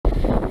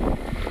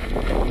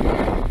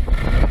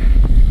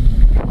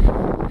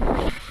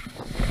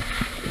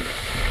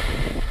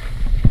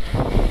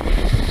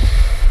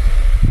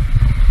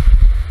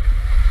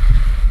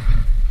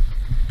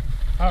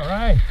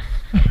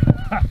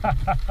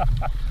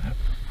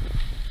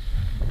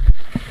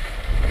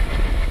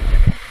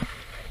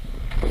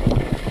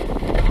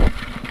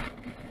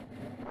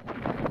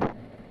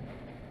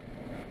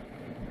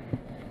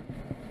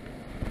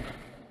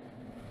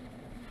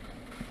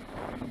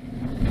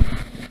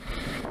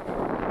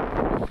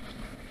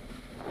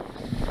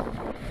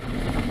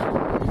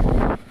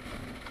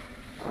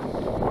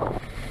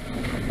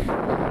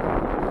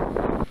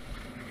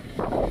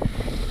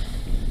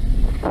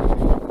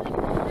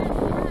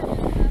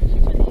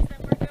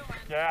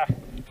Yeah,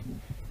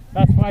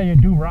 that's why you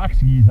do rock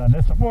skis on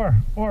this,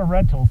 or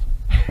rentals.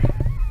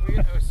 So we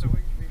got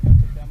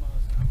the demos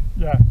now.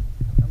 Yeah.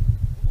 I'm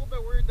a little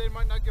bit worried they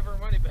might not give our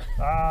money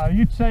back.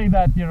 You'd say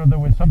that, you know, there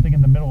was something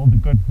in the middle of the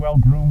good,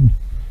 well-groomed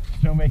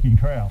snowmaking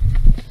trail.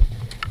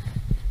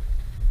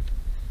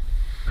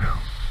 Come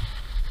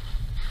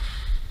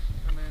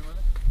in with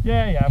it.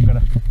 Yeah, I'm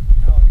gonna.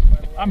 Alex, by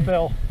the way. I'm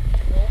Bill.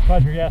 Bill?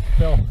 Pleasure, yes,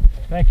 Bill.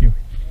 Thank you.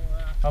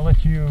 Well, I'll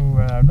let you,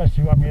 unless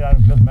you want me out,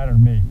 it doesn't matter to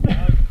me.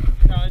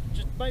 no, it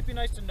just might be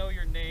nice to know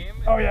your name.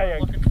 Oh, yeah.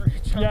 Looking for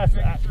each other, Yes,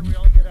 making sure we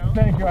all get out.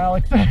 Thank you,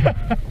 Alex.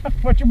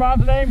 What's your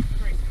mom's name?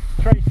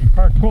 Tracy.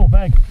 Tracy. Cool,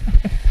 thanks.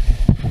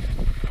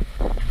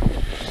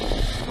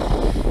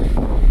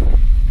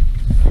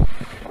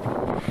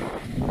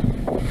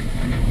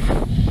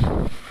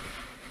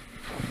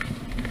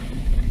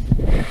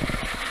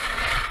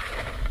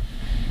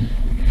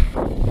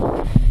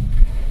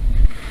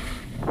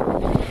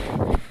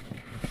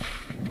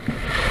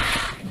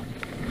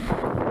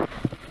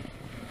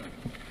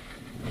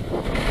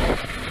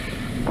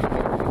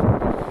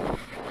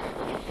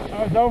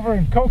 I was over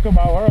in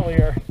Kokomo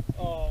earlier.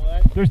 Oh,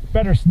 that. There's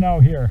better snow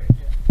here.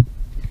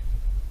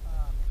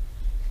 Yeah,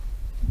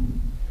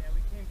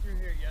 we came through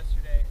here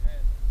yesterday,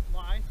 and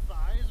my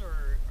thighs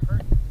are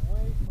hurting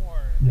way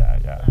more. Yeah.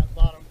 That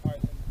bottom part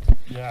than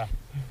Yeah.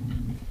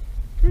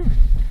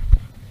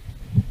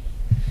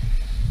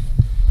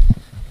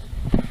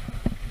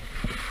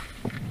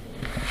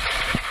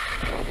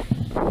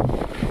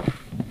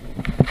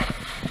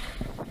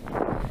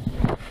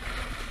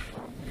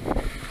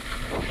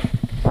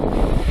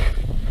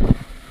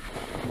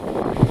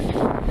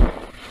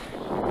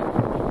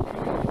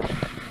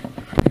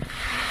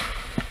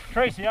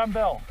 Tracy, I'm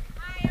Bill.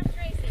 Hi, I'm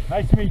Tracy.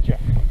 Nice to meet you.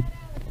 I met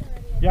Alex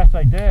already. Yes,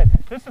 I did.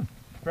 This is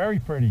very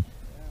pretty.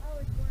 Oh,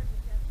 it's gorgeous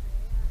yesterday,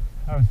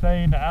 yeah. I was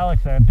saying to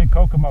Alex, I did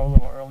Kokomo a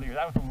little earlier.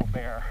 That was a little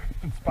bare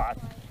in spots.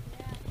 it's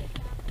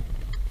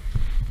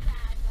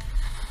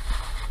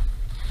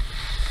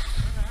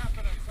gonna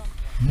happen at some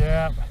point.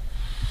 Yeah.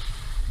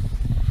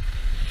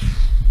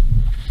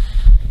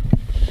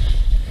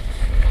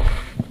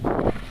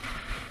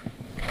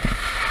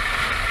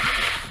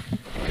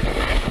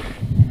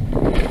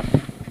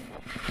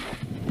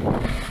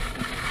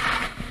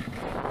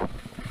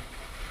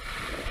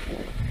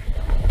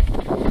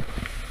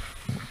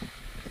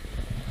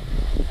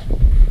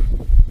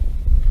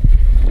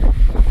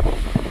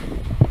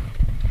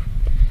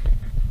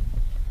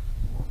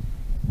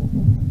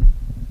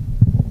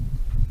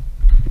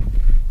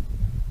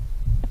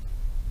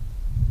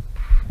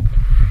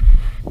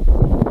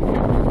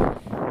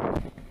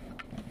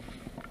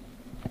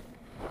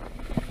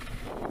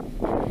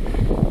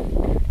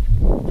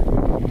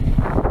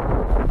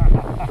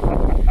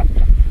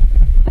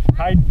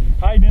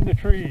 Hiding in the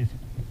trees.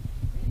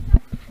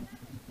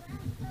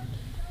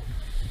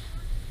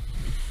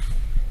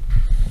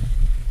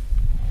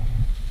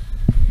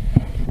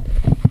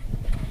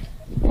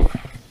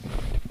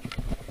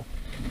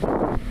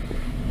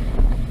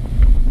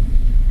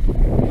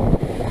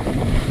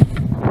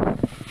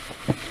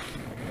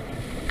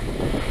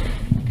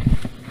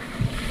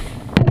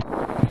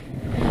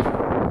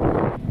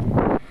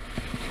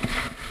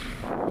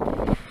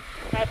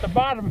 At the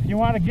bottom, if you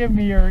want to give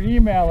me your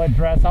email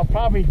address, I'll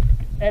probably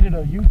edit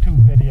a YouTube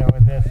video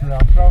of this and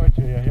I'll throw it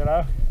to you, you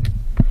know?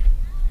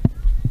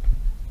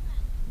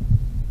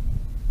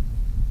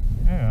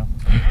 Yeah.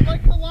 I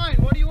like the line.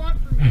 What do you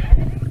want from me? I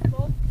need to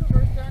go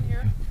traverse down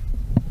here.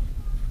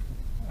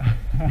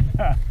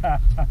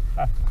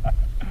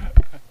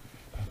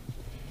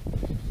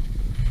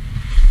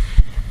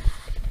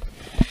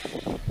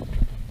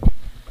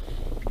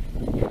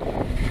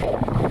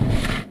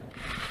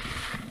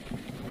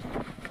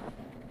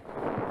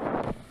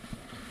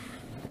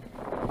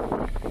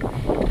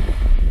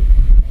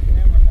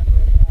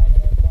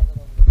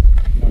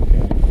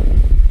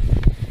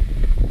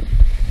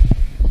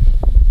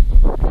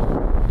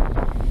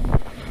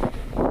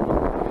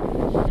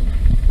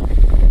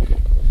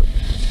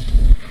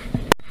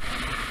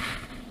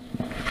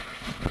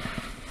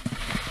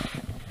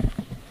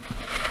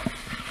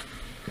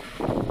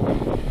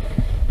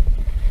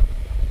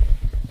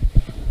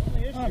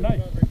 Oh,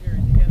 nice. Over here,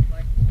 you get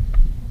like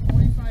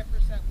 45%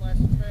 less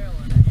trail,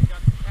 and then you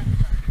got the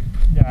campsite.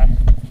 Yeah.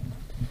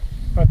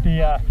 But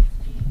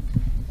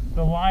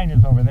the line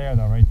is over there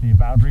though, right? The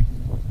boundary?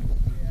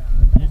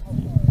 Yeah.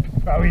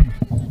 Oh, we, It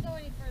doesn't go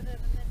any further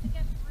than this. It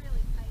gets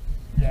really tight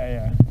in there.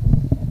 yeah.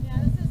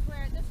 Yeah, this is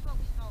what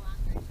we call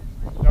Andre pretty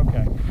much.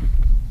 Okay.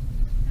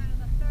 Kind of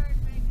the third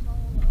big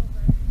bowl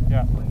over.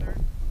 Yeah. When they're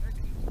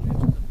deep.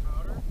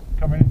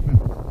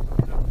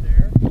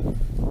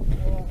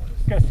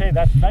 say,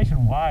 that's nice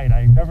and wide.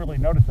 I've never really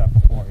noticed that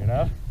before, you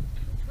know?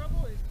 The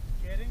trouble is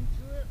getting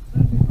to it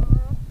that far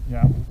up.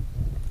 Yeah. You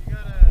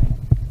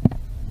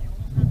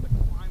almost have to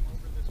climb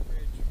over this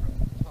bridge from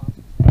the top.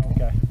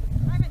 Okay.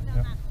 I haven't done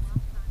Yeah. that in a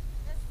long time.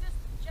 It's just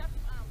Jeff,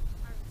 our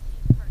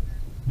team partner,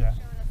 Yeah.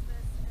 showed us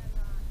this, and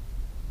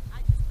I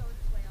just go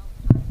this way all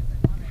the time because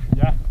I love it.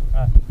 Yeah,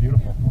 that's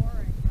beautiful. It's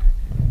boring,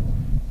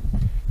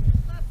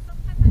 but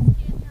sometimes I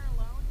ski in here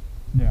alone,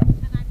 Yeah.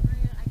 and I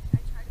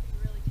try to be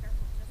really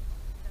careful just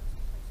because it's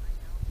a place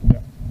I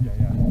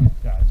know.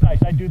 Yeah, it's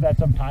nice. I do that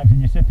sometimes,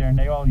 and you sit there and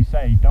they always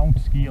say, don't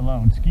ski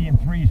alone. Ski in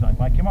threes. Like,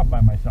 well, I came up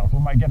by myself. Who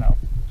am I gonna?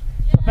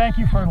 So thank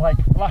you for like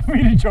allowing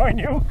me to join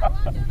you. I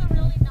won't do the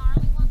really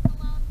gnarly ones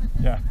alone, but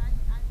this, Yeah. I've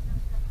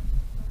known Jeff for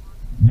so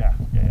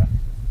long. Yeah.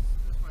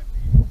 This might be.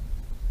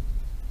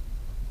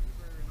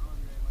 Cooper and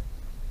Andre might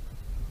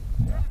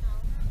be.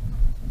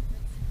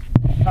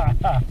 I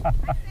say that I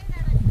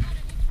kind of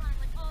each one,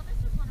 like, oh, this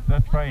is one of my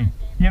That's right. ones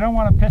I did. You don't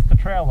want to piss the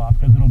trail off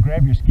because it'll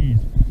grab your skis.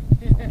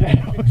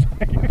 Yeah, it's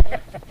like-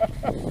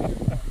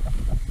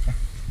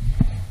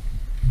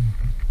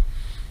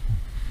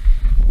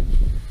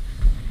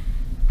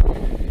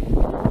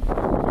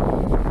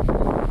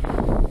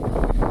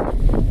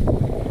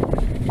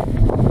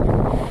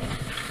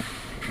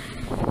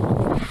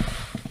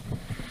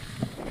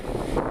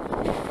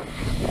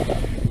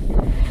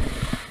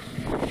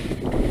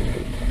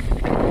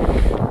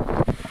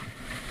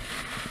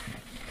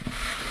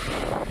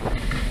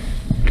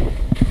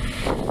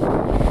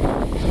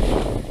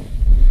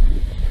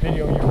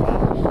 Video your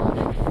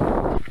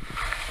mom.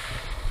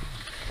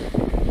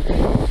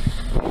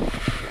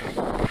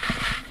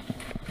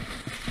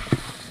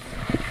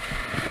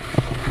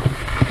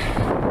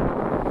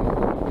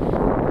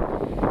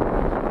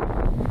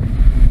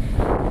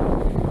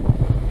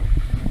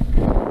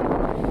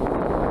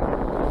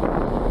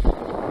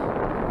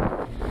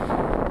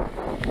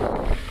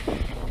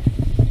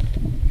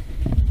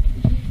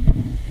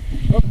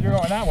 Oops, you're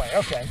going that way.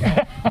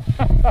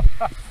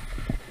 Okay.